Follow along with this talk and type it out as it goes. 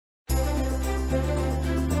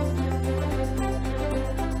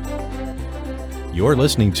You're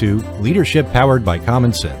listening to Leadership Powered by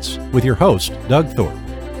Common Sense with your host, Doug Thorpe.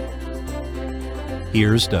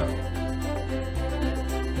 Here's Doug.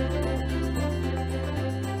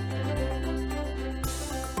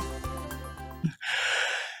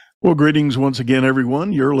 Well, greetings once again,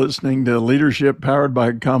 everyone. You're listening to Leadership Powered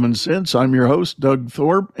by Common Sense. I'm your host, Doug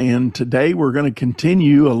Thorpe, and today we're going to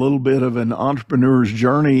continue a little bit of an entrepreneur's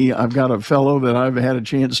journey. I've got a fellow that I've had a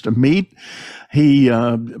chance to meet. He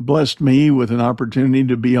blessed me with an opportunity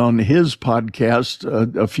to be on his podcast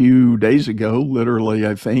a few days ago, literally,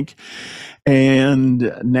 I think.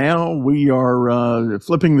 And now we are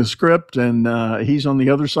flipping the script, and he's on the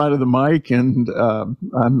other side of the mic, and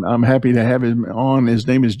I'm happy to have him on. His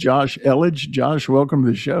name is Josh Elledge. Josh, welcome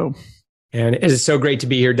to the show. And it is so great to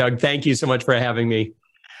be here, Doug. Thank you so much for having me.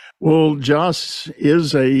 Well, Josh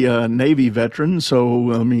is a Navy veteran, so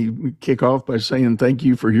let me kick off by saying thank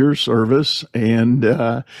you for your service. And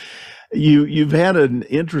You've had an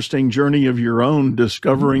interesting journey of your own,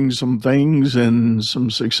 discovering some things and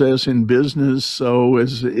some success in business. So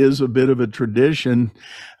is a bit of a tradition.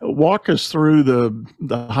 Walk us through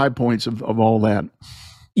the high points of all that.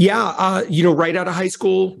 Yeah, right out of high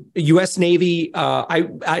school, U.S. Navy.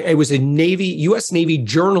 I was a U.S. Navy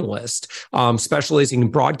journalist, specializing in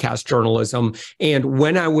broadcast journalism. And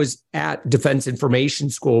when I was at Defense Information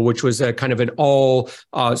School, which was a kind of an all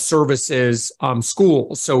services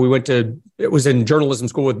school, so it was in journalism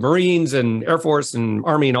school with Marines and Air Force and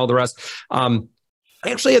Army and all the rest. I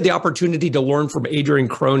actually had the opportunity to learn from Adrian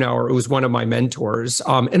Cronauer, who was one of my mentors.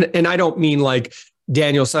 And I don't mean like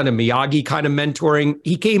Daniel-san and Miyagi kind of mentoring.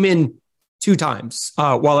 He came in 2 times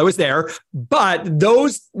while I was there, but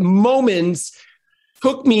those moments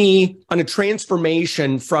took me on a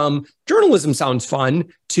transformation from journalism sounds fun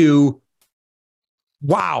to,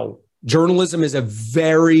 wow, journalism is a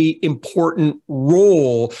very important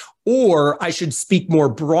role, or I should speak more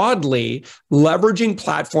broadly, leveraging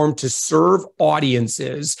platform to serve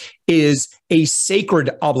audiences is a sacred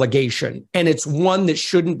obligation. And it's one that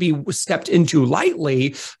shouldn't be stepped into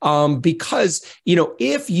lightly because,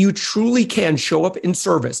 if you truly can show up in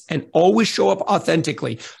service and always show up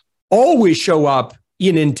authentically, always show up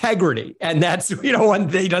in integrity. And that's,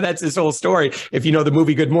 that's his whole story. If you know the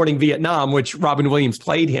movie Good Morning Vietnam, which Robin Williams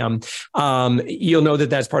played him, you'll know that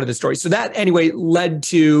that's part of the story. So that anyway led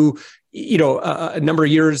to, a number of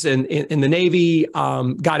years in the Navy,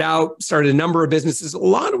 got out, started a number of businesses, a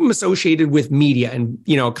lot of them associated with media and,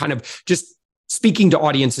 kind of just speaking to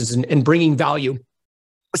audiences and bringing value.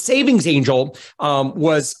 Savings Angel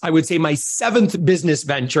was, I would say, my 7th business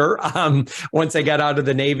venture once I got out of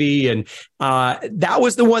the Navy. And that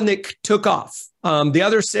was the one that took off. The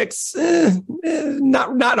other 6,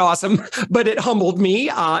 not awesome, but it humbled me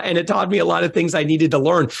and it taught me a lot of things I needed to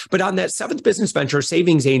learn. But on that 7th business venture,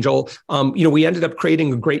 Savings Angel, we ended up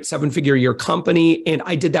creating a great 7-figure a year company. And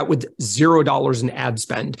I did that with $0 in ad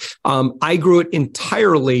spend. I grew it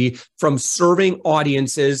entirely from serving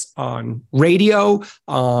audiences on radio,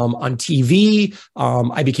 on TV.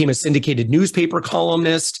 I became a syndicated newspaper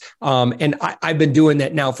columnist. And I've been doing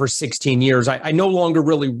that now for 16 years. I no longer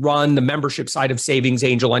really run the membership side of Savings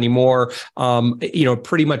Angel anymore.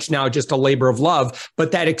 Pretty much now just a labor of love.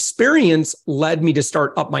 But that experience led me to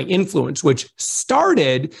start Up My Influence, which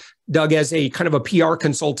started, Doug, as a kind of a PR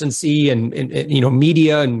consultancy and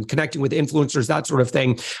media and connecting with influencers, that sort of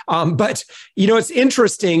thing. But it's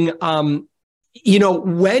interesting.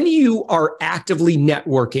 When you are actively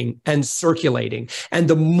networking and circulating, and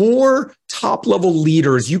the more top-level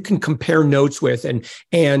leaders you can compare notes with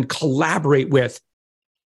and collaborate with,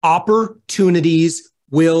 opportunities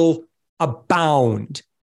will abound.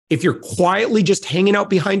 If you're quietly just hanging out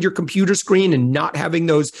behind your computer screen and not having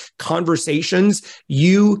those conversations,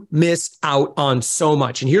 you miss out on so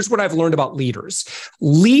much. And here's what I've learned about leaders.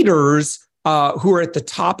 Leaders who are at the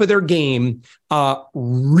top of their game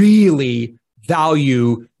really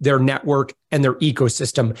value their network and their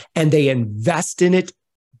ecosystem, and they invest in it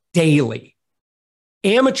daily.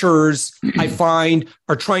 Amateurs, I find,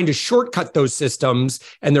 are trying to shortcut those systems,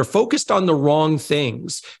 and they're focused on the wrong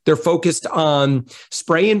things. They're focused on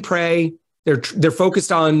spray and pray. They're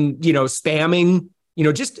focused on, spamming,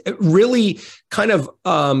 just really kind of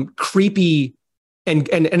creepy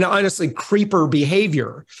and honestly creeper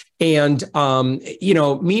behavior. And,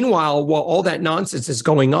 meanwhile, while all that nonsense is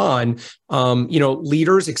going on,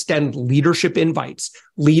 leaders extend leadership invites.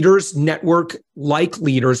 Leaders network like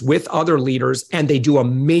leaders with other leaders, and they do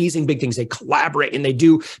amazing big things. They collaborate and they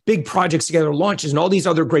do big projects together, launches, and all these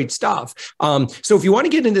other great stuff. So if you want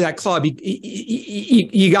to get into that club,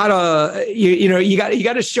 you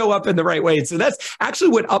gotta show up in the right way. And so that's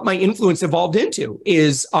actually what Up My Influence evolved into.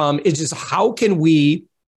 Is just how can we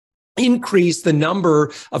increase the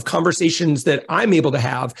number of conversations that I'm able to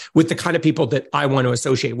have with the kind of people that I want to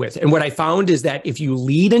associate with. And what I found is that if you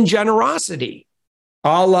lead in generosity,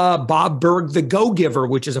 a la Bob Berg, The Go-Giver,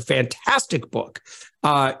 which is a fantastic book,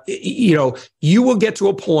 you will get to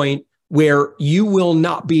a point where you will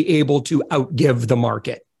not be able to outgive the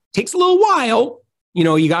market. Takes a little while.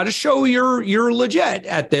 You got to show you're legit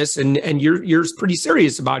at this and you're pretty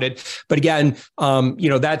serious about it. But again,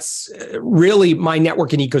 that's really my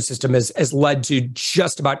networking ecosystem has led to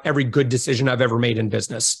just about every good decision I've ever made in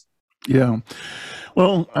business. Yeah.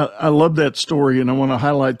 Well, I love that story, and I want to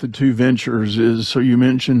highlight the two ventures. So you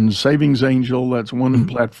mentioned Savings Angel. That's one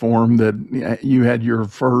platform that you had your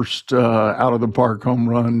first out of the park home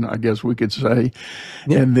run, I guess we could say.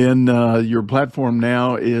 Yeah. And then your platform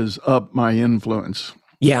now is Up My Influence.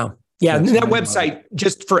 Yeah. Yeah, and that website,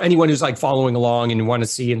 just for anyone who's like following along and want to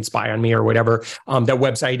see and spy on me or whatever, that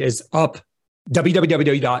website is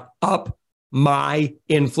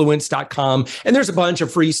www.upmyinfluence.com. And there's a bunch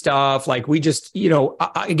of free stuff. Like we just,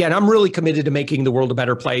 again, I'm really committed to making the world a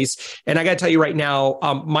better place. And I got to tell you right now,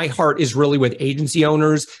 my heart is really with agency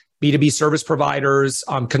owners, B2B service providers,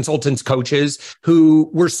 consultants, coaches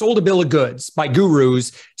who were sold a bill of goods by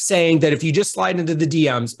gurus saying that if you just slide into the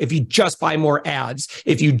DMs, if you just buy more ads,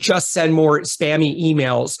 if you just send more spammy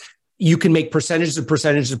emails, you can make percentages,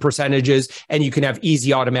 and you can have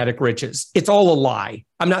easy automatic riches. It's all a lie.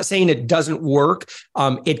 I'm not saying it doesn't work.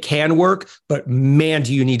 It can work, but man,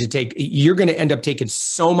 you're going to end up taking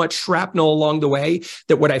so much shrapnel along the way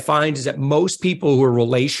that what I find is that most people who are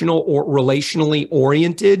relational or relationally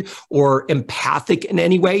oriented or empathic in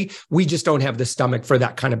any way, we just don't have the stomach for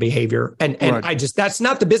that kind of behavior. And right. That's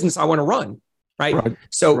not the business I want to run. Right.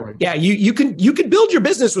 So yeah, you can build your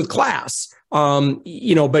business with class, but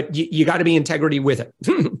you got to be integrity with it.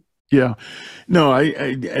 Yeah. No, I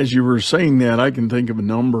as you were saying that, I can think of a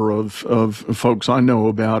number of folks I know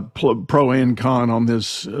about pro and con on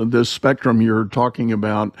this spectrum you're talking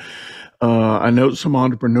about. I know some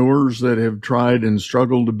entrepreneurs that have tried and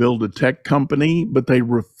struggled to build a tech company, but they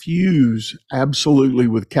absolutely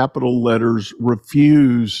with capital letters,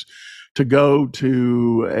 refuse to go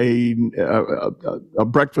to a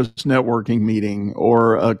breakfast networking meeting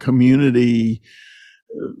or a community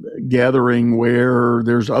gathering where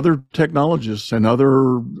there's other technologists and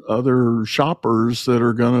other shoppers that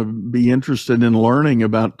are going to be interested in learning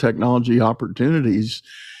about technology opportunities.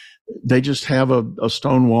 They just have a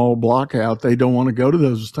stonewall block out. They don't want to go to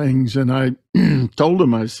those things. And I told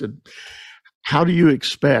them, I said, how do you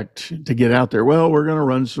expect to get out there? Well, we're going to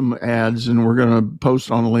run some ads and we're going to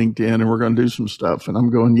post on LinkedIn and we're going to do some stuff. And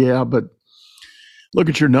I'm going, yeah, but look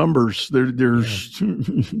at your numbers. There's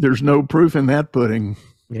no proof in that pudding.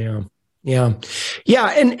 Yeah.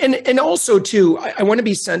 And also too, I want to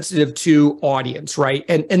be sensitive to audience, right?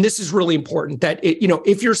 And this is really important that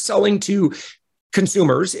if you're selling to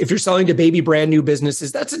consumers, if you're selling to baby brand new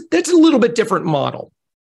businesses, that's a little bit different model.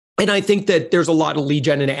 And I think that there's a lot of lead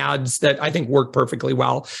gen and ads that I think work perfectly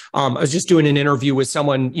well. I was just doing an interview with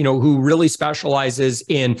someone, who really specializes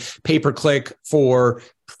in pay-per-click for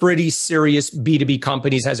pretty serious B2B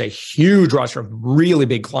companies, has a huge roster of really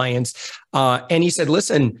big clients. And he said,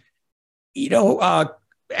 listen,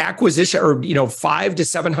 acquisition or, $500 to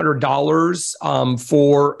 $700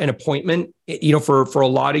 for an appointment, for a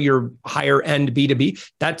lot of your higher end B2B,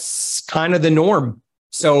 that's kind of the norm.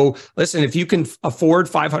 So listen, if you can afford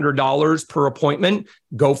 $500 per appointment,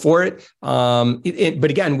 go for it. But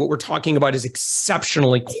again, what we're talking about is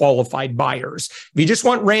exceptionally qualified buyers. If you just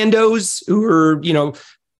want randos who are,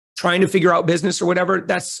 trying to figure out business or whatever,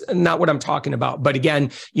 that's not what I'm talking about. But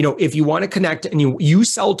again, if you want to connect and you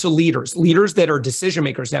sell to leaders that are decision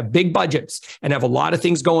makers, that have big budgets and have a lot of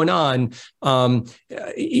things going on, let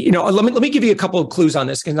me give you a couple of clues on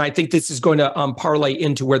this, because I think this is going to parlay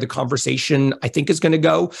into where the conversation I think is going to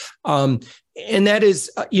go. And that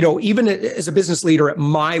is, even as a business leader at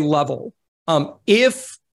my level,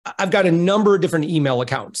 if I've got a number of different email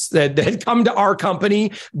accounts that come to our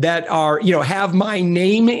company that are, have my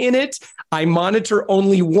name in it. I monitor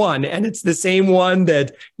only one, and it's the same one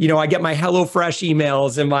that, I get my HelloFresh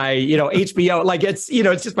emails and my, HBO, like it's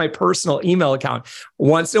just my personal email account.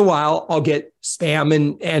 Once in a while, I'll get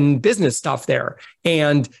spam and business stuff there.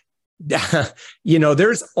 And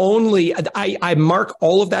There's only, I mark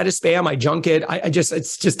all of that as spam. I junk it.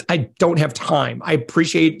 I don't have time. I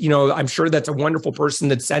appreciate, I'm sure that's a wonderful person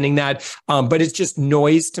that's sending that. But it's just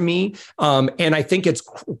noise to me. And I think it's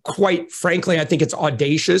quite frankly, I think it's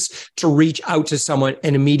audacious to reach out to someone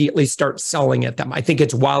and immediately start selling at them. I think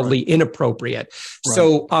it's wildly inappropriate. Right.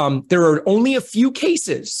 So there are only a few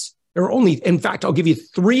cases. In fact, I'll give you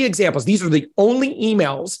 3 examples. These are the only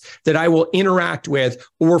emails that I will interact with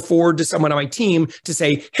or forward to someone on my team to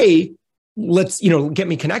say, hey, let's, get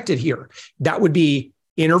me connected here. That would be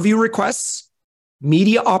interview requests,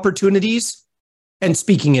 media opportunities, and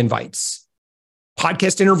speaking invites.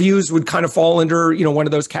 Podcast interviews would kind of fall under, one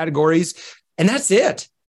of those categories. And that's it.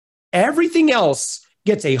 Everything else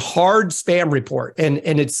gets a hard spam report. And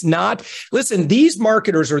it's not, listen, these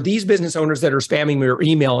marketers or these business owners that are spamming me or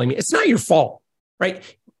emailing me, it's not your fault, right?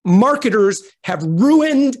 Marketers have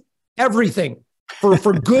ruined everything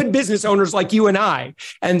for good business owners like you and I.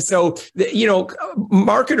 And so,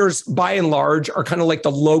 marketers by and large are kind of like the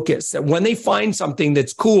locusts that when they find something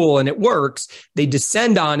that's cool and it works, they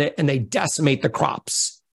descend on it and they decimate the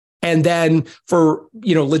crops. And then for,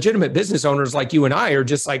 legitimate business owners like you and I are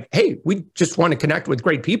just like, hey, we just want to connect with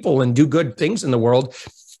great people and do good things in the world.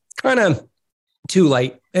 Kind of too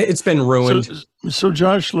late. It's been ruined. So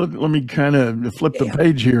Josh, let me kind of flip the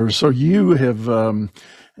page here. So you have,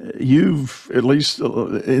 you've at least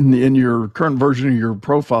in your current version of your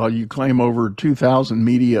profile, you claim over 2,000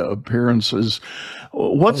 media appearances.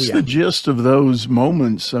 What's the gist of those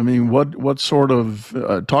moments? I mean, what sort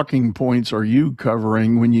of talking points are you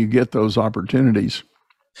covering when you get those opportunities?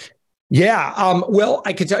 Yeah. Well,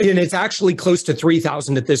 I could tell you, and it's actually close to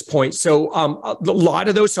 3,000 at this point. So a lot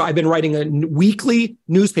of those. So I've been writing a weekly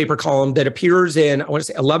newspaper column that appears in, I want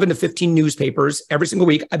to say 11 to 15 newspapers every single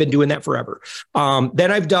week. I've been doing that forever.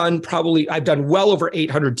 Then I've done well over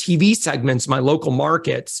 800 TV segments in my local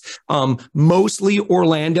markets, mostly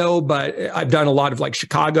Orlando, but I've done a lot of like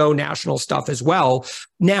Chicago, national stuff as well.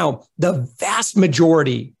 Now, the vast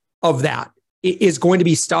majority of that is going to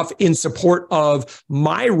be stuff in support of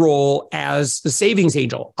my role as the savings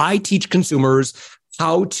angel. I teach consumers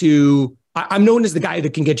how to, I'm known as the guy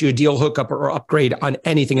that can get you a deal hookup or upgrade on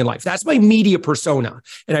anything in life. That's my media persona.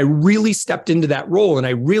 And I really stepped into that role and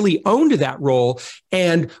I really owned that role.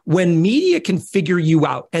 And when media can figure you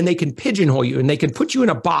out and they can pigeonhole you and they can put you in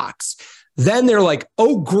a box, then they're like,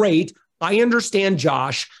 oh, great. I understand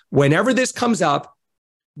Josh. Whenever this comes up,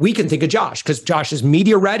 we can think of Josh because Josh is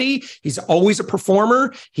media ready. He's always a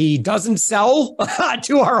performer. He doesn't sell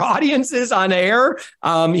to our audiences on air.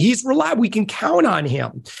 He's reliable. We can count on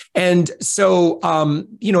him. And so,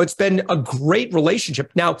 it's been a great relationship.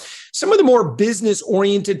 Now, some of the more business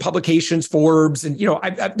oriented publications, Forbes, and,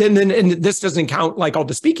 and this doesn't count like all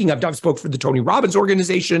the speaking I've done. Spoke for the Tony Robbins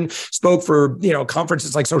organization, spoke for,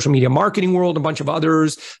 conferences like Social Media Marketing World, a bunch of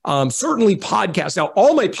others, certainly podcasts. Now,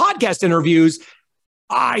 all my podcast interviews,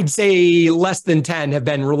 I'd say less than 10 have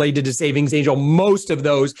been related to Savings Angel. Most of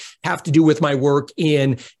those have to do with my work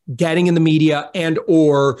in getting in the media and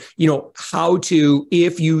or, how to,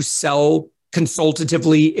 if you sell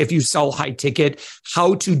consultatively, if you sell high ticket,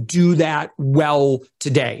 how to do that well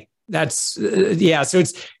today. That's, so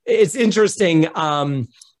it's interesting. Now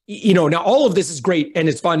all of this is great and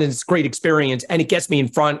it's fun and it's a great experience and it gets me in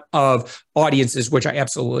front of audiences, which I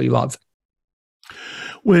absolutely love.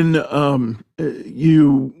 When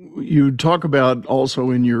you talk about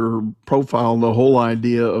also in your profile the whole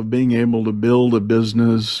idea of being able to build a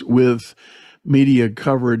business with media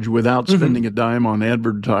coverage without spending a dime on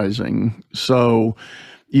advertising. So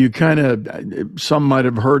you kind of, some might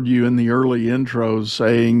have heard you in the early intros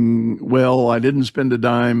saying, well, I didn't spend a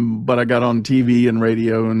dime, but I got on TV and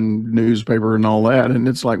radio and newspaper and all that. And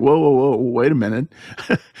it's like, whoa, wait a minute.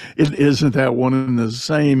 It isn't that one and the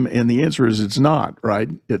same? And the answer is it's not, right?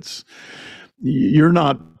 You're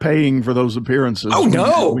not paying for those appearances. Oh,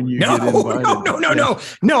 no, when you get invited.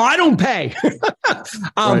 No, I don't pay.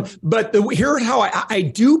 Right. But here's how I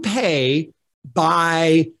do pay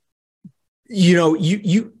by,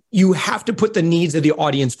 you have to put the needs of the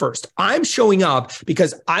audience first. I'm showing up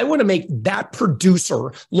because I want to make that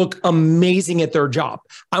producer look amazing at their job.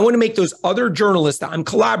 I want to make those other journalists that I'm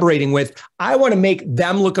collaborating with, I want to make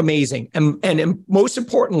them look amazing. And most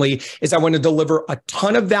importantly is I want to deliver a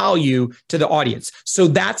ton of value to the audience. So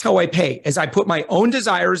that's how I pay, is I put my own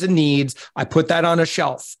desires and needs, I put that on a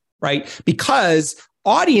shelf, right? Because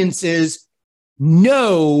audiences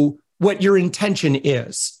know what your intention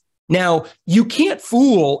is. Now, you can't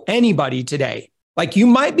fool anybody today. Like you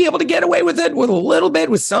might be able to get away with it with a little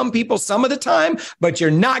bit with some people some of the time, but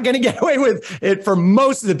you're not going to get away with it for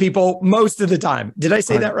most of the people most of the time. Did I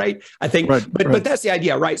say that right? I think, but that's the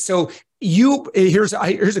idea, right? So here's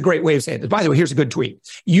a great way of saying this. By the way, here's a good tweet.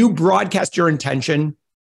 You broadcast your intention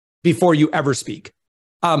before you ever speak.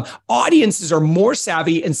 Audiences are more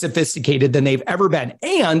savvy and sophisticated than they've ever been,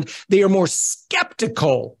 and they are more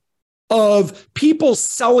skeptical of people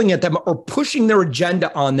selling at them or pushing their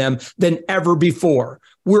agenda on them than ever before.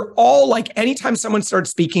 We're all like, anytime someone starts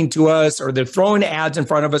speaking to us or they're throwing ads in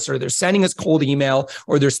front of us or they're sending us cold email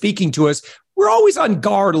or they're speaking to us, we're always on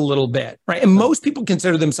guard a little bit, right? And most people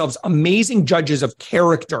consider themselves amazing judges of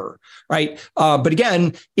character, right? But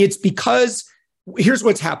again, it's because here's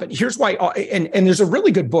what's happened. Here's why, and there's a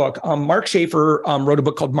really good book. Mark Schaefer wrote a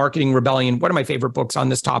book called Marketing Rebellion, one of my favorite books on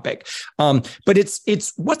this topic. But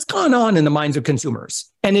it's what's gone on in the minds of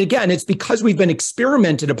consumers. And again, it's because we've been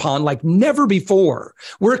experimented upon like never before.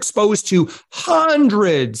 We're exposed to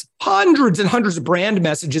hundreds and hundreds of brand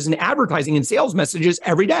messages and advertising and sales messages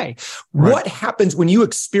every day. Right. What happens when you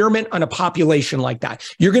experiment on a population like that?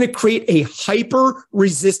 You're going to create a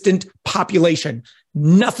hyper-resistant population.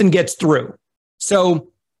 Nothing gets through. So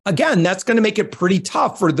again, that's going to make it pretty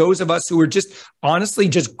tough for those of us who are just honestly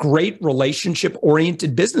just great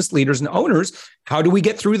relationship-oriented business leaders and owners. How do we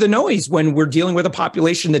get through the noise when we're dealing with a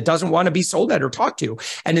population that doesn't want to be sold at or talked to?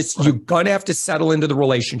 And you're going to have to settle into the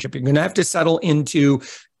relationship. You're going to have to settle into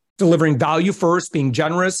delivering value first, being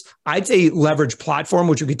generous. I'd say leverage platform,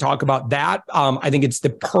 which we could talk about that. I think it's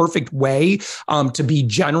the perfect way to be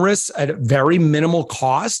generous at a very minimal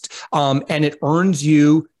cost. And it earns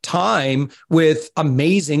you time with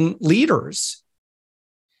amazing leaders.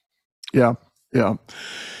 Yeah.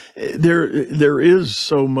 There is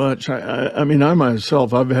so much. I mean, I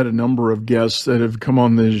myself, I've had a number of guests that have come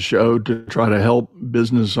on this show to try to help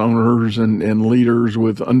business owners and leaders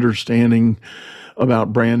with understanding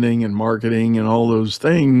about branding and marketing and all those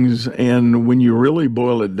things. And when you really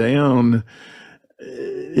boil it down,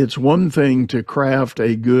 it's one thing to craft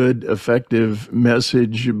a good, effective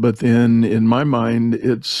message, but then in my mind,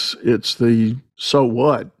 it's the so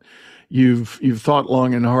what. You've thought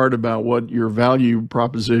long and hard about what your value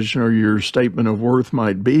proposition or your statement of worth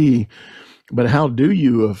might be, but how do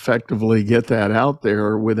you effectively get that out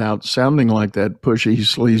there without sounding like that pushy,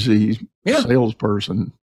 sleazy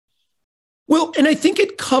salesperson? Well, and I think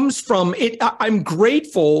it comes from it. I'm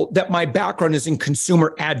grateful that my background is in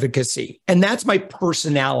consumer advocacy, and that's my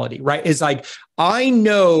personality, right? Is like, I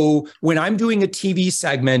know when I'm doing a TV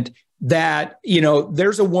segment that,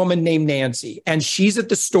 there's a woman named Nancy and she's at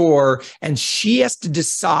the store and she has to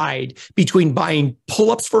decide between buying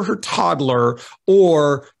pull-ups for her toddler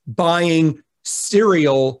or buying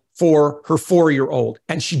cereal for her 4-year-old.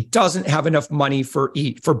 And she doesn't have enough money for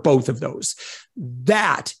both of those.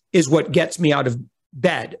 That is what gets me out of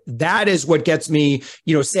bed. That is what gets me,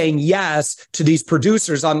 saying yes to these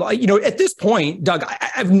producers. I'm like, at this point, Doug, I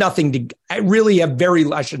have nothing I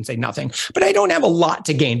shouldn't say nothing, but I don't have a lot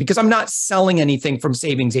to gain because I'm not selling anything from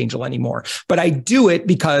Savings Angel anymore. But I do it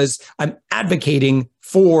because I'm advocating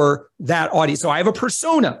for that audience. So I have a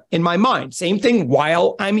persona in my mind. Same thing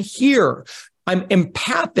while I'm here. I'm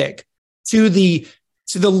empathic to the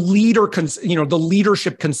leader, the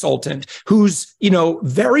leadership consultant who's,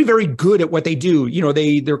 very, very good at what they do.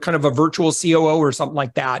 They're kind of a virtual COO or something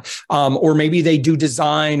like that. Or maybe they do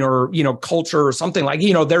design or, culture or something like,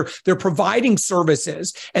 they're providing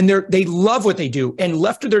services and they love what they do. And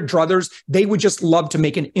left to their druthers, they would just love to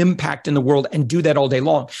make an impact in the world and do that all day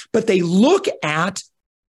long. But they look at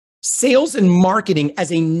sales and marketing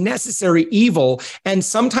as a necessary evil and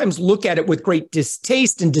sometimes look at it with great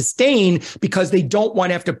distaste and disdain because they don't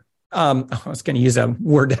want to have to, I was going to use a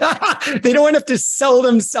word, they don't want to have to sell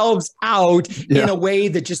themselves out in a way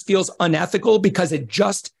that just feels unethical because it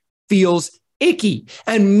just feels icky.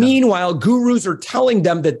 And meanwhile, gurus are telling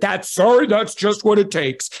them that's just what it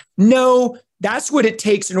takes. No, that's what it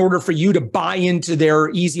takes in order for you to buy into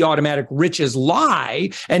their easy automatic riches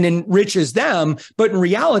lie and enriches them. But in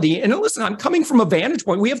reality, and listen, I'm coming from a vantage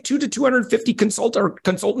point. We have 2 to 250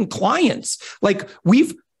 consultant clients. Like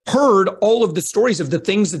we've heard all of the stories of the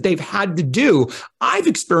things that they've had to do. I've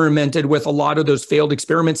experimented with a lot of those failed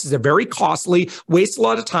experiments. They're very costly, waste a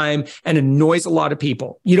lot of time, and annoys a lot of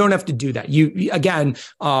people. You don't have to do that. Again,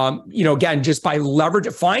 just by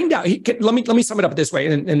leverage, find out. Let me sum it up this way,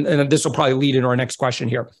 and this will probably lead into our next question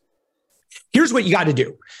here. Here's what you got to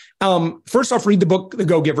do. First off, read the book, The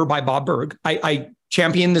Go-Giver by Bob Burg. I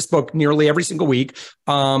champion this book nearly every single week.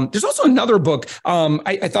 There's also another book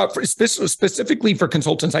I thought specifically for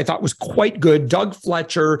consultants, I thought was quite good. Doug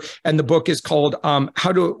Fletcher, and the book is called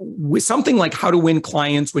How to Win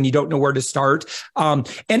Clients When You Don't Know Where to Start. And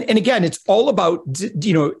again, it's all about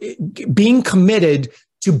being committed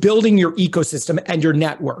to building your ecosystem and your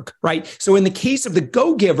network, right? So in the case of the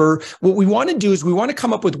Go Giver, what we want to do is we want to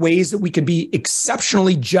come up with ways that we can be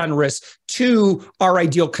exceptionally generous to our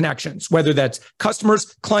ideal connections, whether that's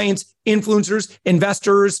customers, clients, influencers,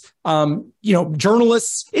 investors,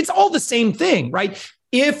 journalists. It's all the same thing, right?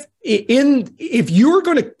 If you're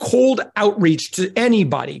going to cold outreach to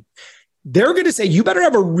anybody, they're going to say, you better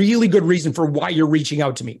have a really good reason for why you're reaching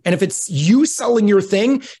out to me. And if it's you selling your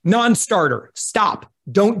thing, non-starter, stop.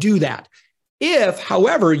 Don't do that. If,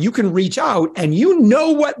 however, you can reach out and you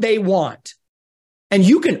know what they want, and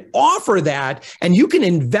you can offer that, and you can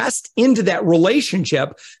invest into that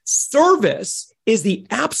relationship, service is the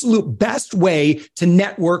absolute best way to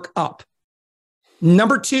network up.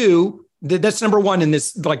 Number two, that's number one in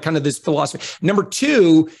this, like kind of this philosophy. Number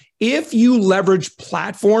two, if you leverage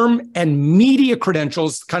platform and media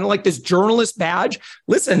credentials, kind of like this journalist badge,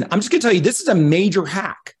 listen, I'm just going to tell you, this is a major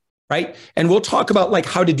hack, right? And we'll talk about like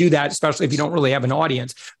how to do that, especially if you don't really have an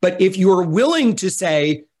audience. But if you're willing to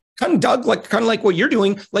say, kind of Doug, kind of like what you're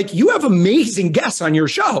doing, like you have amazing guests on your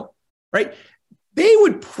show, right? They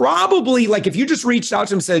would probably, like if you just reached out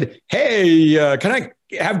to them and said, hey, can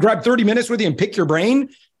I grab 30 minutes with you and pick your brain?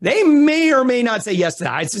 They may or may not say yes to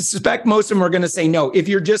that. I suspect most of them are going to say no if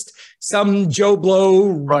you're just some Joe Blow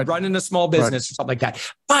running a small business or something like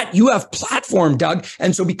that. But you have platform, Doug.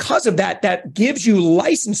 And so because of that, that gives you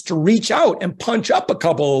license to reach out and punch up a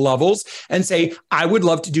couple of levels and say, I would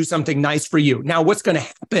love to do something nice for you. Now, what's going to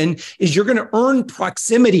happen is you're going to earn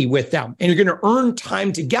proximity with them and you're going to earn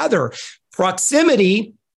time together.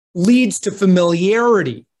 Proximity leads to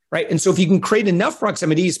familiarity. Right. And so if you can create enough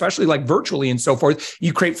proximity, especially like virtually and so forth,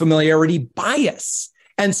 you create familiarity bias.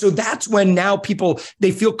 And so that's when now people,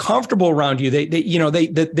 they feel comfortable around you.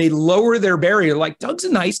 They lower their barrier. Like, Doug's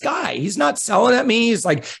a nice guy. He's not selling at me. He's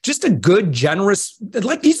like just a good, generous,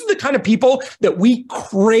 like these are the kind of people that we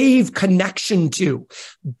crave connection to.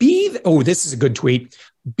 This is a good tweet.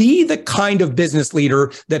 Be the kind of business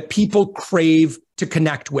leader that people crave to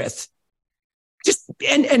connect with. Just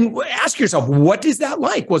and ask yourself, what is that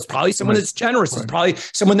like? Well, it's probably someone that's generous. It's probably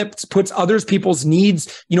someone that puts people's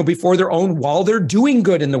needs, before their own while they're doing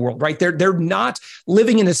good in the world, right? They're not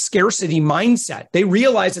living in a scarcity mindset. They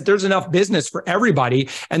realize that there's enough business for everybody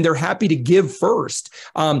and they're happy to give first.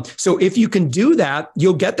 So if you can do that,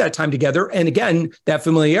 you'll get that time together. And again, that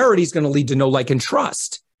familiarity is going to lead to know, like, and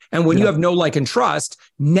trust. And when you have know, like, and trust,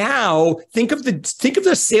 now think of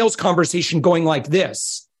the sales conversation going like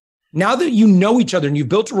this. Now that you know each other and you've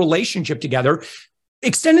built a relationship together,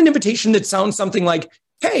 extend an invitation that sounds something like,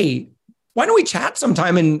 hey, why don't we chat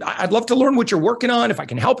sometime? And I'd love to learn what you're working on. If I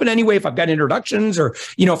can help in any way, if I've got introductions or,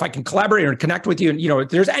 if I can collaborate or connect with you and, if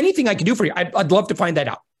there's anything I can do for you, I'd love to find that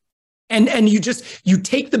out. And you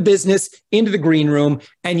take the business into the green room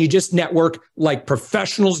and you just network like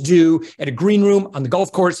professionals do at a green room on the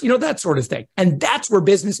golf course, that sort of thing. And that's where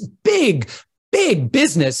big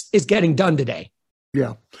business is getting done today.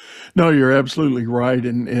 Yeah, no, you're absolutely right.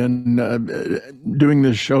 And doing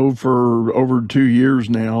this show for over 2 years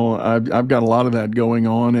now, I've got a lot of that going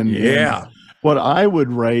on. And what I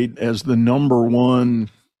would rate as the number one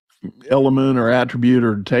element or attribute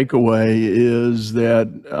or takeaway is that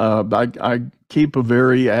I keep a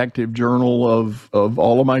very active journal of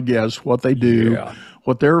all of my guests, what they do,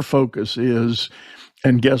 what their focus is.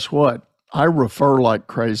 And guess what? I refer like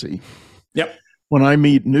crazy. Yep. When I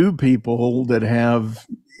meet new people that have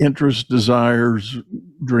interests, desires,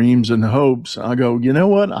 dreams, and hopes, I go, you know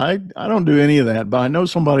what? I don't do any of that, but I know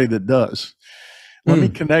somebody that does. Let me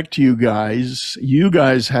connect to you guys. You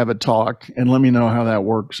guys have a talk and let me know how that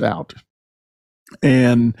works out.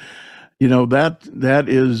 And, that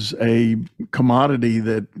is a commodity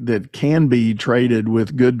that can be traded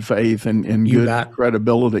with good faith and good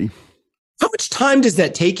credibility. How much time does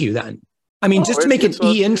that take you then? I mean, just to make an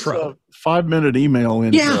e-intro. 5-minute email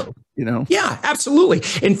intro, Yeah, absolutely.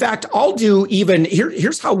 In fact, I'll do even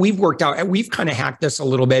here's how we've worked out. And we've kind of hacked this a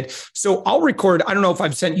little bit. So I'll record. I don't know if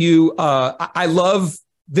I've sent you. I love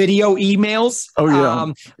video emails. Oh,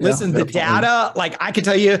 yeah. Listen, the data, like I can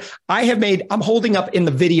tell you, I'm holding up in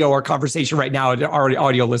the video our conversation right now, our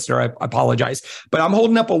audio listener, I apologize, but I'm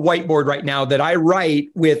holding up a whiteboard right now that I write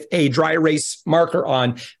with a dry erase marker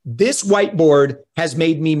on. This whiteboard has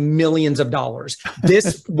made me millions of dollars.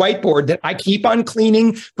 This whiteboard that I keep on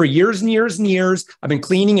cleaning for years and years and years, I've been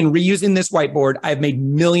cleaning and reusing this whiteboard. I've made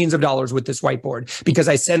millions of dollars with this whiteboard because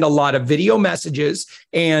I send a lot of video messages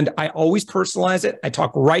and I always personalize it. I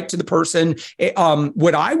talk right to the person.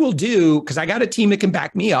 What I will do, because I got a team that can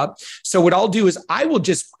back me up. So what I'll do is I will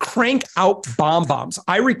just crank out bombs.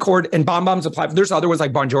 I record, and bombs a platform. There's other ones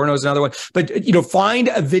like Bongiorno is another one, but find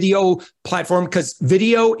a video platform because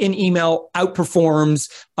video in email outperforms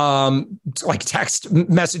like text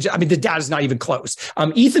message. I mean, the data is not even close.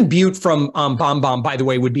 Ethan Butte from BombBomb, by the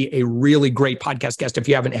way, would be a really great podcast guest if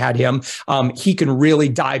you haven't had him. He can really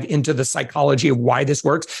dive into the psychology of why this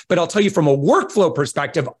works. But I'll tell you from a workflow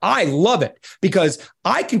perspective, I love it because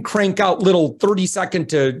I can crank out little 30-second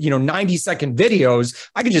to 90-second videos.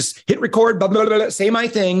 I can just hit record, blah, blah, blah, blah, say my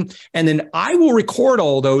thing, and then I will record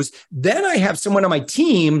all those. Then I have someone on my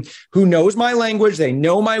team who knows my language. They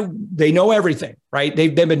know everything, right?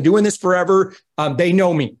 They've been doing this forever. They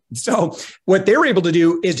know me. So what they're able to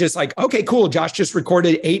do is just like, okay, cool. Josh just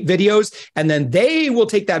recorded 8 videos, and then they will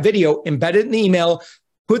take that video, embed it in the email,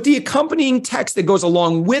 put the accompanying text that goes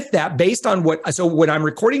along with that based on so when I'm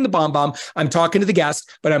recording the BombBomb, I'm talking to the guest,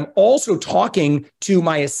 but I'm also talking to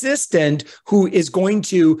my assistant who is going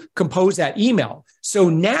to compose that email. So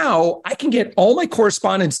now I can get all my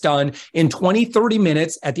correspondence done in 20, 30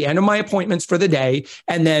 minutes at the end of my appointments for the day.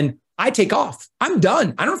 And then I take off. I'm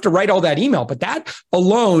done. I don't have to write all that email, but that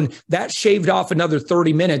alone, that shaved off another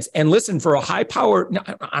 30 minutes. And listen, for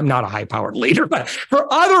I'm not a high-powered leader, but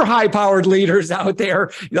for other high-powered leaders out there,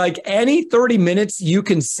 like any 30 minutes you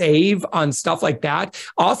can save on stuff like that,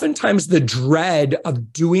 oftentimes the dread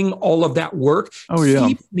of doing all of that work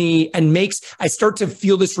keeps me and I start to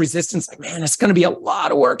feel this resistance, like, man, it's going to be a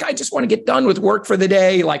lot of work. I just want to get done with work for the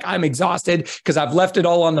day. Like I'm exhausted because I've left it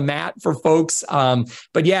all on the mat for folks.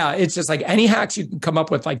 But yeah, it's just like any hacks you can come up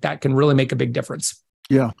with like that can really make a big difference.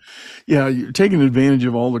 Yeah. You're taking advantage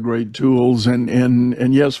of all the great tools,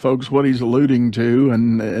 and yes, folks, what he's alluding to,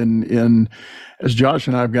 and as Josh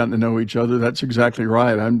and I have gotten to know each other, that's exactly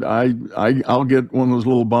right. I'll get one of those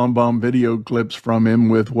little BombBomb video clips from him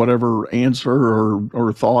with whatever answer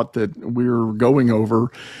or thought that we're going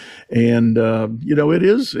over. And,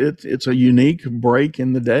 it's a unique break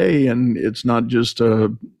in the day, and it's not just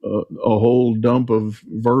a whole dump of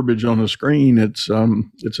verbiage on a screen. It's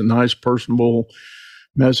a nice personable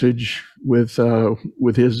message with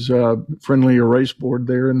his friendly erase board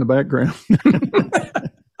there in the background.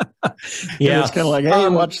 Yeah. It's kind of like, hey,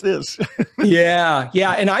 watch this. Yeah.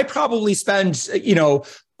 And I probably spend,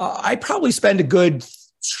 a good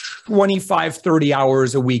 25, 30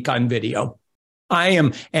 hours a week on video. I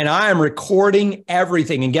am recording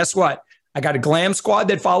everything. And guess what? I got a glam squad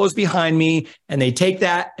that follows behind me, and they take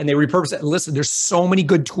that and they repurpose it. Listen, there's so many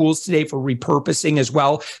good tools today for repurposing as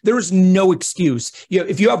well. There's no excuse.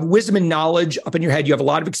 If you have wisdom and knowledge up in your head, you have a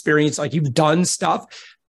lot of experience, like you've done stuff,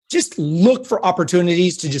 just look for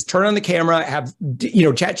opportunities to just turn on the camera, have,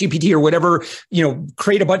 ChatGPT or whatever,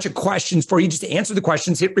 create a bunch of questions for you, just to answer the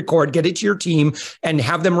questions, hit record, get it to your team, and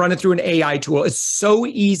have them run it through an AI tool. It's so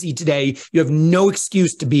easy today. You have no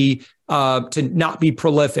excuse to not be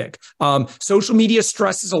prolific. Social media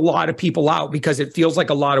stresses a lot of people out because it feels like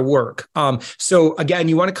a lot of work. So again,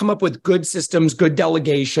 you want to come up with good systems, good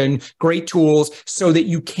delegation, great tools so that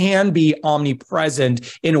you can be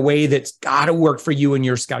omnipresent in a way that's got to work for you and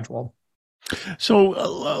your schedule. So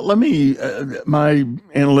let me, my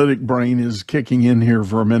analytic brain is kicking in here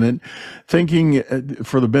for a minute, thinking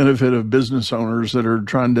for the benefit of business owners that are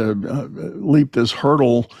trying to leap this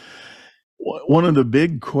hurdle. One of the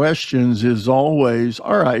big questions is always,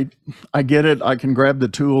 all right, I get it. I can grab the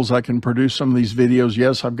tools. I can produce some of these videos.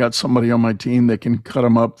 Yes, I've got somebody on my team that can cut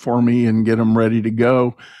them up for me and get them ready to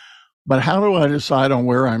go. But how do I decide on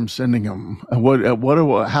where I'm sending them?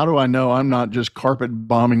 How do I know I'm not just carpet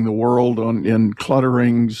bombing the world and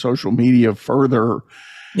cluttering social media further?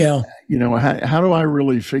 Yeah. How do I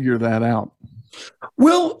really figure that out?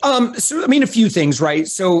 Well, a few things, right?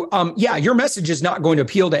 So, your message is not going to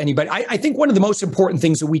appeal to anybody. I think one of the most important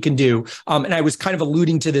things that we can do, and I was kind of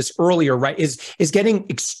alluding to this earlier, right, is getting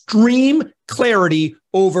extreme clarity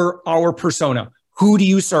over our persona. Who do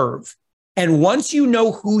you serve? And once you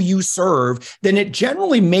know who you serve, then it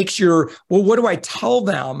generally makes what do I tell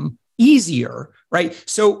them easier, right?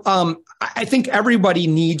 So I think everybody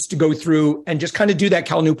needs to go through and just kind of do that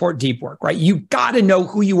Cal Newport deep work, right? You got to know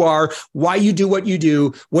who you are, why you do what you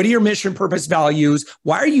do, what are your mission, purpose, values,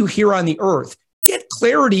 why are you here on the earth? Get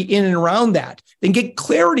clarity in and around that. Then get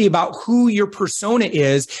clarity about who your persona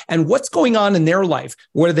is and what's going on in their life.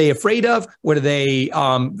 What are they afraid of? What are they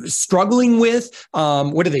struggling with?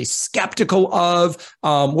 What are they skeptical of?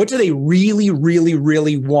 What do they really, really,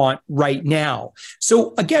 really want right now?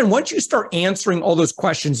 So again, once you start answering all those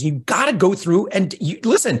questions, you got to go through and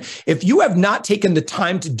listen. If you have not taken the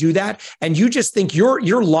time to do that, and you just think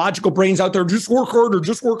your logical brain's out there, just work harder,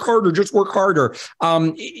 just work harder, just work harder,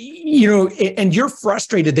 and you're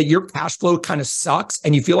frustrated that your cash flow kind of sucks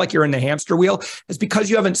and you feel like you're in the hamster wheel, it's because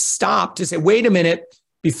you haven't stopped to say, wait a minute,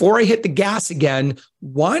 before I hit the gas again,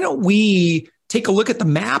 why don't we take a look at the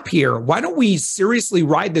map here? Why don't we seriously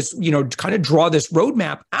ride this, kind of draw this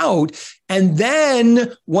roadmap out? And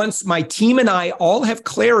then once my team and I all have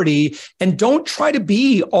clarity, and don't try to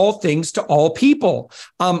be all things to all people.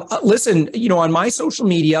 Listen, on my social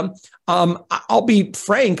media, I'll be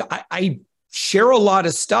frank, I share a lot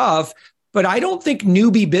of stuff, but I don't think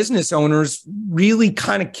newbie business owners really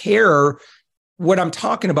kind of care what I'm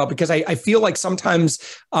talking about, because I feel like sometimes,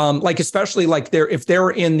 especially if they're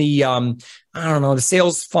in the, the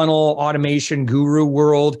sales funnel automation guru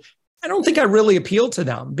world, I don't think I really appeal to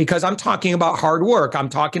them, because I'm talking about hard work. I'm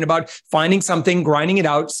talking about finding something, grinding it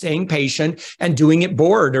out, staying patient, and doing it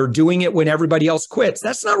bored or doing it when everybody else quits.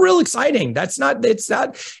 That's not real exciting. It's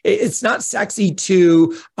not sexy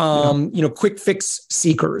to, quick fix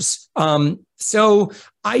seekers. So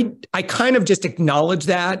I kind of just acknowledge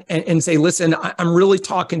that and say, listen, I'm really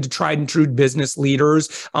talking to tried and true business leaders,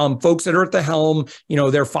 folks that are at the helm.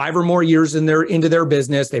 They're 5 or more years into their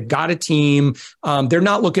business. They've got a team. They're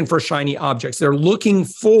not looking for shiny objects. They're looking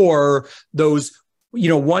for those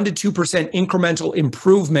 1 to 2% incremental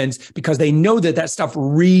improvements, because they know that stuff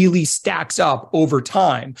really stacks up over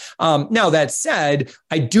time. Now, that said,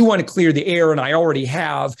 I do want to clear the air, and I already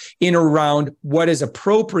have, in around what is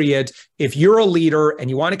appropriate. If you're a leader and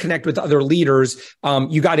you want to connect with other leaders,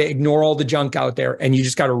 you got to ignore all the junk out there, and you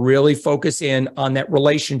just got to really focus in on that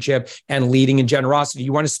relationship and leading in generosity.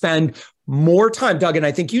 You want to spend more time, Doug, and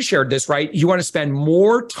I think you shared this, right? You want to spend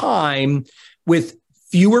more time with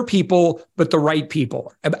fewer people, but the right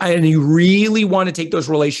people. And you really want to take those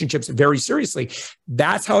relationships very seriously.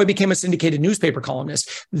 That's how I became a syndicated newspaper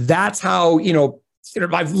columnist. That's how,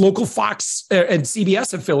 my local Fox and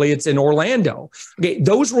CBS affiliates in Orlando. Okay,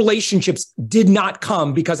 those relationships did not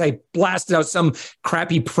come because I blasted out some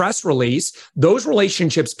crappy press release. Those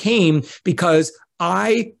relationships came because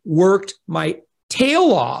I worked my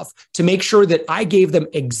tail off to make sure that I gave them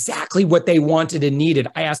exactly what they wanted and needed.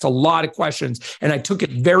 I asked a lot of questions, and I took it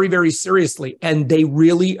very, very seriously, and they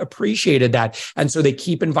really appreciated that. And so they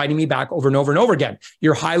keep inviting me back over and over and over again.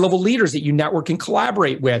 Your high-level leaders that you network and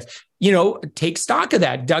collaborate with, take stock of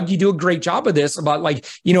that. Doug, you do a great job of this about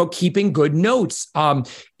keeping good notes.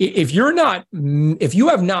 If you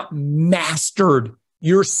have not mastered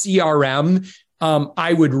your CRM,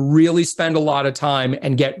 I would really spend a lot of time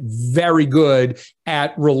and get very good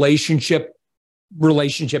at relationship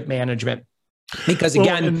management. Because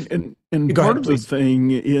again, and part of the thing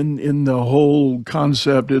in the whole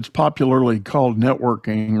concept, it's popularly called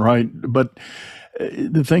networking, right? But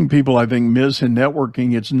the thing people, I think, miss in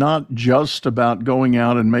networking, it's not just about going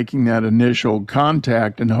out and making that initial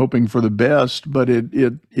contact and hoping for the best, but it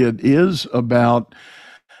is about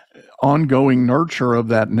ongoing nurture of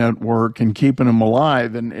that network and keeping them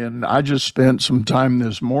alive. And I just spent some time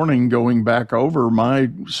this morning going back over my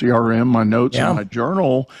CRM, my notes, and my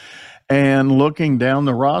journal, and looking down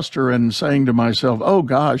the roster and saying to myself, oh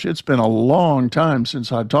gosh, it's been a long time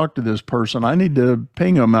since I talked to this person. I need to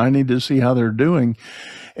ping them. I need to see how they're doing.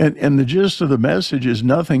 And the gist of the message is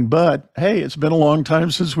nothing but, hey, it's been a long time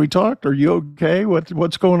since we talked. Are you okay?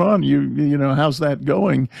 What's going on? You know, how's that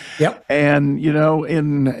going? Yep. And,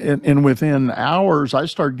 in within hours, I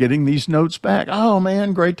start getting these notes back. Oh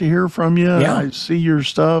man, great to hear from you. Yeah. I see your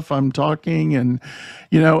stuff. I'm talking, and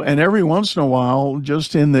every once in a while,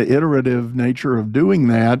 just in the iterative nature of doing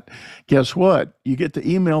that, guess what? You get the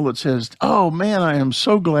email that says, oh man, I am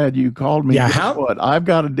so glad you called me. Yeah. Guess what? I've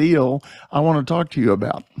got a deal I want to talk to you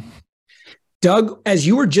about. Doug, as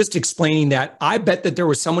you were just explaining that, I bet that there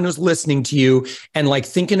was someone who's listening to you and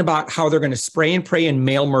thinking about how they're going to spray and pray and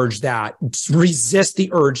mail merge that. Resist the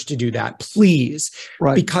urge to do that, please.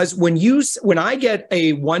 Right. Because when I get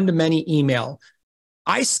a one-to-many email,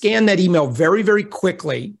 I scan that email very, very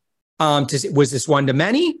quickly to see, was this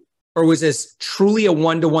one-to-many or was this truly a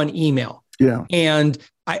one-to-one email? Yeah. And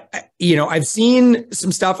I've seen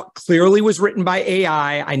some stuff clearly was written by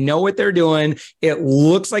AI. I know what they're doing. It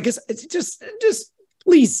looks like it's just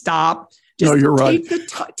please stop. Just No, you're right.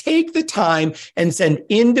 Take the time and send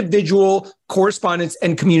individual correspondence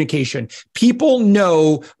and communication. People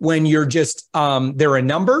know when you're just they're a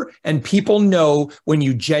number, and people know when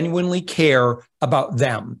you genuinely care about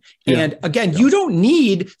them. Yeah. And again, you don't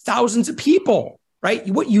need thousands of people, right?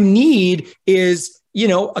 What you need is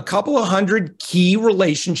a couple of hundred key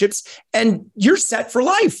relationships, and you're set for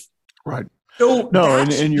life. Right. So no,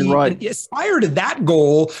 and you're right. Aspire to that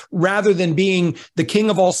goal rather than being the king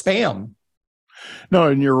of all spam. No,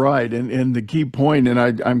 and you're right. And the key point, and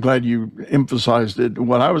I'm glad you emphasized it,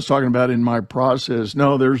 what I was talking about in my process,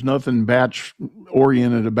 no, there's nothing batch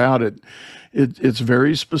oriented about it. It's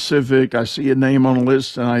very specific. I see a name on a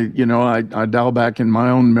list, and I dial back in my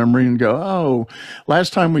own memory and go, oh,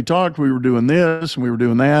 last time we talked, we were doing this and we were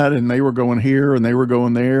doing that, and they were going here and they were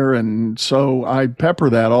going there. And so I pepper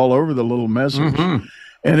that all over the little message. Mm-hmm.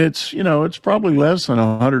 And it's probably less than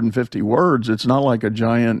 150 words. It's not like a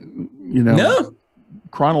giant,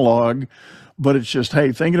 chronologue, but it's just,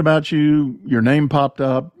 hey, thinking about you, your name popped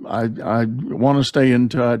up. I want to stay in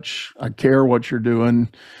touch. I care what you're doing.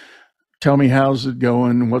 Tell me how's it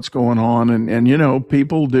going, what's going on. And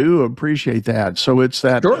people do appreciate that. So it's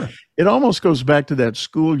that, sure. It almost goes back to that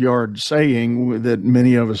schoolyard saying that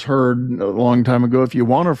many of us heard a long time ago, if you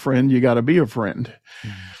want a friend, you got to be a friend.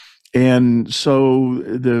 Mm-hmm. And so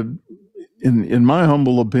in my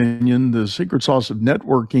humble opinion, the secret sauce of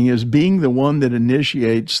networking is being the one that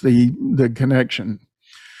initiates the connection.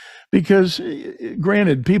 Because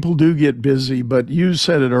granted, people do get busy, but you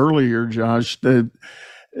said it earlier, Josh, that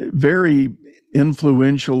very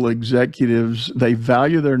influential executives, they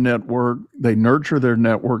value their network, they nurture their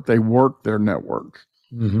network, they work their network.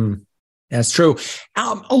 Mm-hmm. That's true.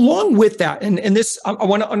 Along with that, and this, I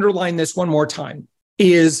want to underline this one more time,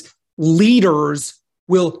 is leaders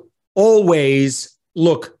will always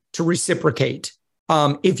look to reciprocate.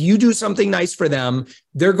 If you do something nice for them,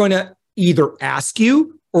 they're going to either ask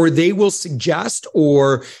you, or they will suggest,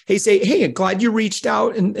 or hey, glad you reached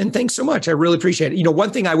out and thanks so much. I really appreciate it. One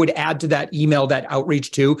thing I would add to that email, that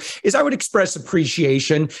outreach too, is I would express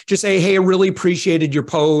appreciation. Just say, hey, I really appreciated your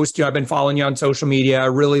post. I've been following you on social media. I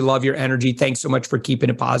really love your energy. Thanks so much for keeping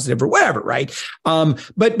it positive, or whatever, right?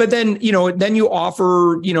 But then, then you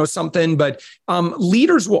offer, something, but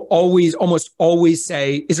leaders will almost always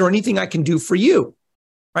say, is there anything I can do for you?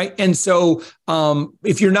 Right. And so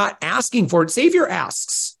if you're not asking for it, save your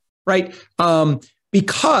asks, right?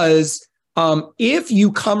 Because if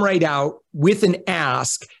you come right out with an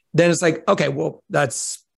ask, then it's like, okay, well,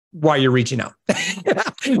 that's why you're reaching out.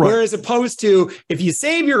 Right. Whereas opposed to if you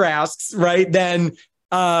save your asks, right, then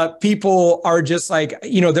people are just like,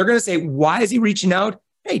 they're going to say, why is he reaching out?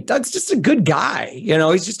 Hey, Doug's just a good guy.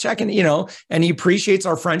 He's just checking, and he appreciates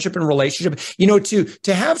our friendship and relationship.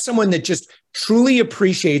 To have someone that just truly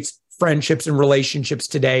appreciates friendships and relationships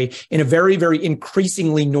today in a very, very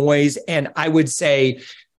increasingly noise, and I would say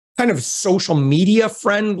kind of social media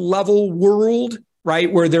friend level world,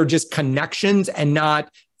 right? Where they're just connections and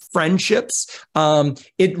not friendships.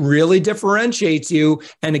 It really differentiates you.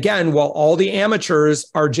 And again, while all the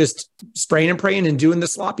amateurs are just spraying and praying and doing the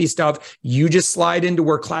sloppy stuff, you just slide into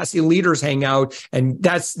where classy leaders hang out. And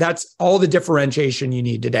that's all the differentiation you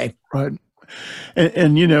need today. Right.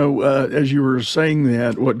 And as you were saying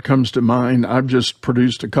that, what comes to mind, I've just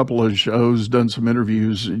produced a couple of shows, done some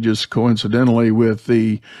interviews just coincidentally with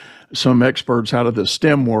some experts out of the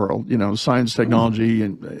STEM world, science, technology,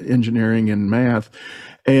 and engineering and math.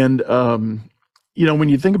 And, when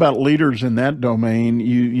you think about leaders in that domain,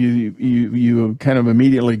 you kind of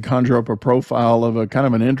immediately conjure up a profile of a kind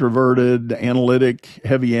of an introverted,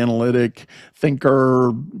 heavy analytic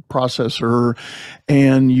thinker, processor,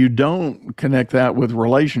 and you don't connect that with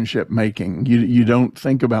relationship making. You don't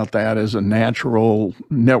think about that as a natural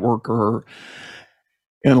networker.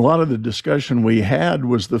 And a lot of the discussion we had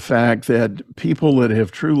was the fact that people that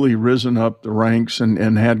have truly risen up the ranks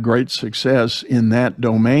and had great success in that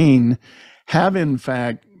domain have, in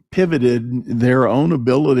fact, pivoted their own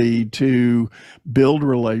ability to build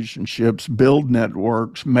relationships, build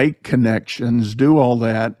networks, make connections, do all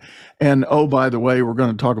that. And, oh, by the way, we're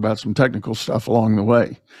going to talk about some technical stuff along the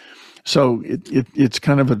way. So it's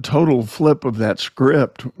kind of a total flip of that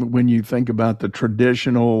script when you think about the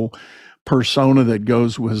traditional persona that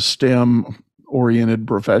goes with STEM-oriented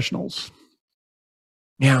professionals.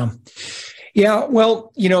 Yeah. Yeah,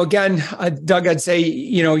 well, again, Doug, I'd say,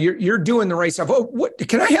 you're doing the right stuff. Oh, what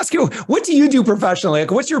can I ask you? What do you do professionally?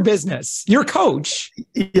 Like, what's your business? You're a coach.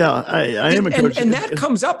 Yeah, I am a coach. And that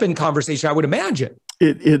comes up in conversation, I would imagine.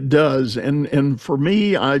 It does, and for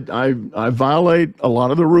me, I violate a lot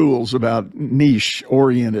of the rules about niche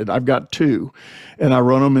oriented. I've got two, and I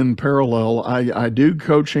run them in parallel. I do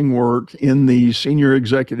coaching work in the senior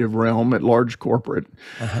executive realm at large corporate.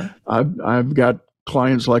 Uh-huh. I've got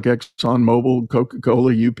clients like ExxonMobil,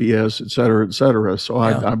 Coca-Cola, UPS, et cetera, et cetera. So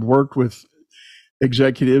I've worked with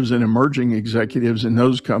executives and emerging executives in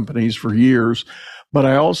those companies for years. But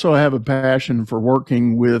I also have a passion for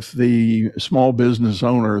working with the small business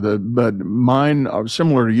owner. But mine,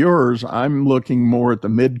 similar to yours, I'm looking more at the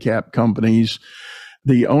mid-cap companies.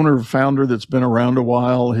 The owner founder that's been around a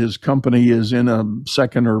while, his company is in a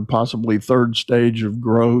second or possibly third stage of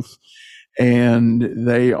growth, and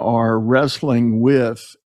they are wrestling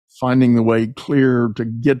with finding the way clear to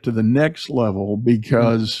get to the next level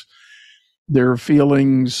because they're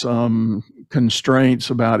feeling some constraints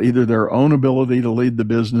about either their own ability to lead the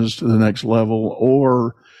business to the next level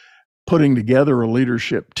or putting together a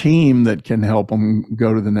leadership team that can help them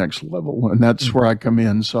go to the next level. And that's where I come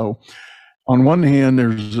in. So on one hand,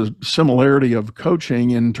 there's a similarity of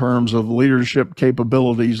coaching in terms of leadership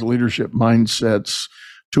capabilities, leadership mindsets,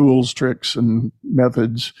 tools, tricks, and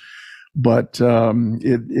methods. But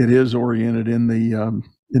it is oriented in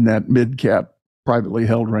that mid-cap privately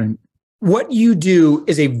held range. What you do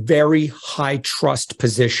is a very high trust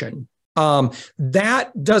position.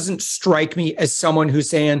 That doesn't strike me as someone who's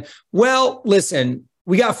saying, well, listen,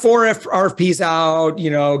 we got 4 RFPs out,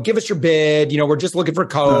 give us your bid, we're just looking for a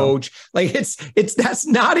coach. No. Like that's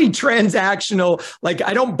not a transactional, like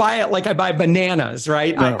I don't buy it like I buy bananas,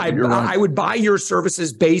 right? No, I would buy your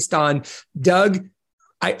services based on, Doug,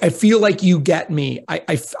 I feel like you get me.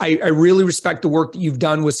 I really respect the work that you've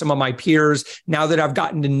done with some of my peers. Now that I've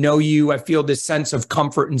gotten to know you, I feel this sense of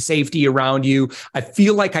comfort and safety around you. I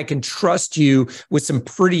feel like I can trust you with some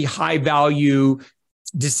pretty high value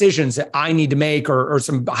decisions that I need to make or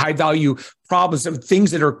some high value problems, some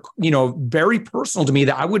things that are, very personal to me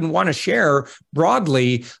that I wouldn't want to share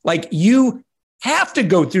broadly. Like you have to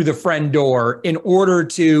go through the friend door in order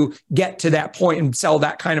to get to that point and sell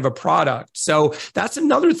that kind of a product. So that's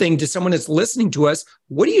another thing to someone that's listening to us.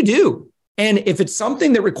 What do you do? And if it's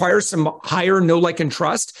something that requires some higher know, like, and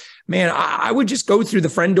trust, man, I would just go through the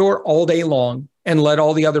friend door all day long and let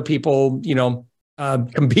all the other people,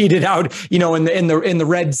 compete it out, in the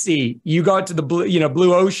Red Sea. You go out to the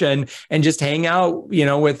blue ocean and just hang out,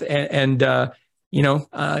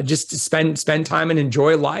 just to spend time and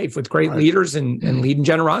enjoy life with great leaders and lead in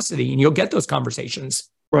generosity, and you'll get those conversations.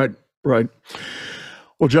 Right.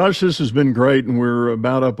 Well, Josh, this has been great, and we're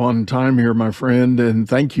about up on time here, my friend, and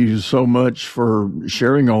thank you so much for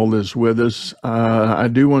sharing all this with us. I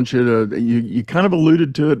do want you to, you kind of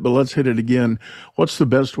alluded to it, but let's hit it again. What's the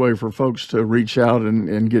best way for folks to reach out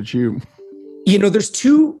and get you? There's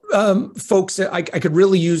two folks that I could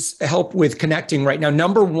really use help with connecting right now.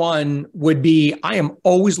 Number one would be, I am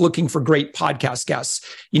always looking for great podcast guests.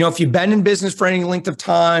 If you've been in business for any length of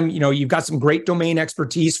time, you've got some great domain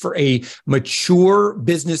expertise for a mature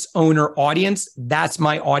business owner audience. That's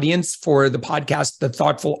my audience for the podcast, The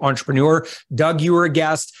Thoughtful Entrepreneur. Doug, you were a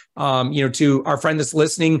guest. To our friend that's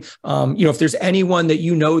listening, if there's anyone that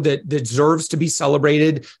that deserves to be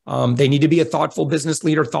celebrated, they need to be a thoughtful business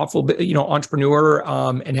leader, thoughtful, entrepreneur,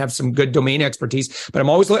 and have some good domain expertise. But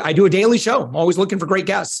I do a daily show. I'm always looking for great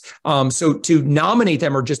guests. So to nominate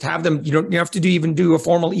them or just have them, you don't have to do a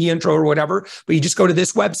formal e-intro or whatever, but you just go to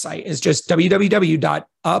this website. It's just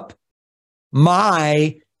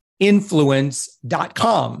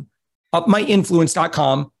www.upmyinfluence.com.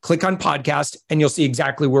 upmyinfluence.com, click on podcast, and you'll see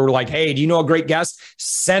exactly where we're like, hey, do you know a great guest?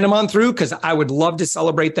 Send them on through, because I would love to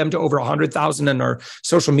celebrate them to over 100,000 in our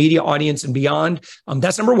social media audience and beyond.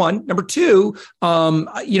 That's number one. Number two,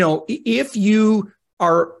 if you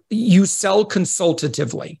sell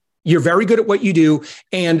consultatively, you're very good at what you do,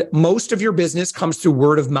 and most of your business comes through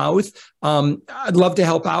word of mouth. I'd love to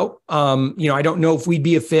help out. I don't know if we'd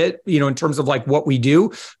be a fit, in terms of like what we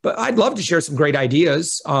do, but I'd love to share some great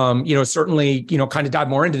ideas. Certainly, kind of dive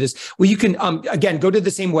more into this. Well, you can, again, go to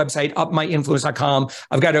the same website, upmyinfluence.com.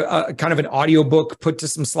 I've got a kind of an audio book put to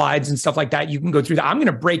some slides and stuff like that. You can go through that. I'm going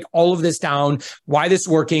to break all of this down, why this is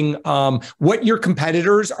working, what your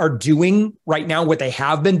competitors are doing right now, what they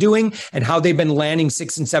have been doing, and how they've been landing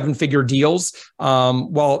 6- and 7-figure deals.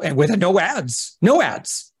 And with no ads.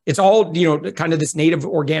 It's all, kind of this native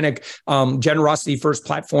organic, generosity first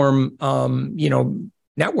platform,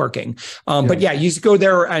 networking. But yeah, you just go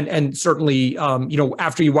there and certainly,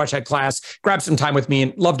 after you watch that class, grab some time with me,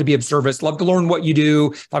 and love to be of service, love to learn what you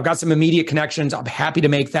do. If I've got some immediate connections, I'm happy to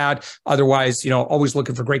make that. Otherwise, always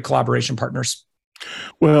looking for great collaboration partners.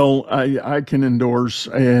 Well, I can endorse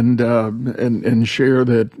and share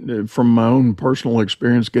that from my own personal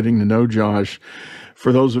experience getting to know Josh.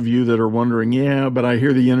 For those of you that are wondering, but I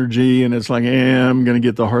hear the energy and it's like, I'm going to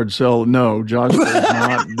get the hard sell. No, Josh does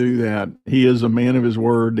not do that. He is a man of his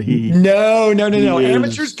word. No.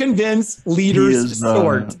 Amateurs convince, leaders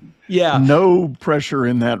sort. Yeah. No pressure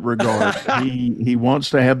in that regard. He wants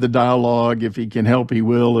to have the dialogue. If he can help, he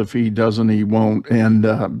will. If he doesn't, he won't. And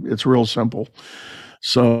it's real simple.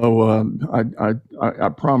 So I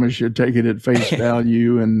promise you, take it at face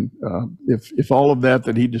value. And if all of that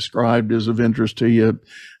he described is of interest to you,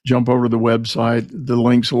 jump over to the website. The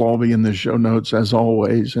links will all be in the show notes as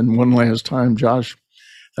always. And one last time, Josh,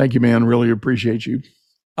 thank you, man. Really appreciate you.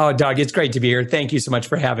 Oh, Doug, it's great to be here. Thank you so much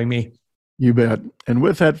for having me. You bet. And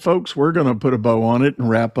with that, folks, we're going to put a bow on it and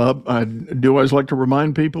wrap up. I do always like to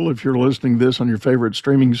remind people, if you're listening to this on your favorite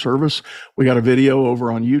streaming service, we got a video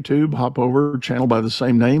over on YouTube. Hop over, channel by the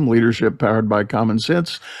same name, Leadership Powered by Common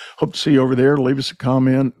Sense. Hope to see you over there. Leave us a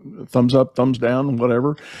comment, thumbs up, thumbs down,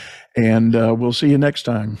 whatever. And we'll see you next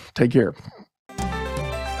time. Take care.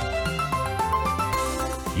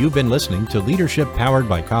 You've been listening to Leadership Powered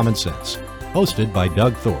by Common Sense, hosted by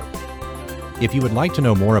Doug Thorpe. If you would like to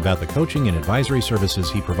know more about the coaching and advisory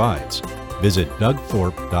services he provides, visit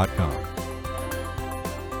dougthorpe.com.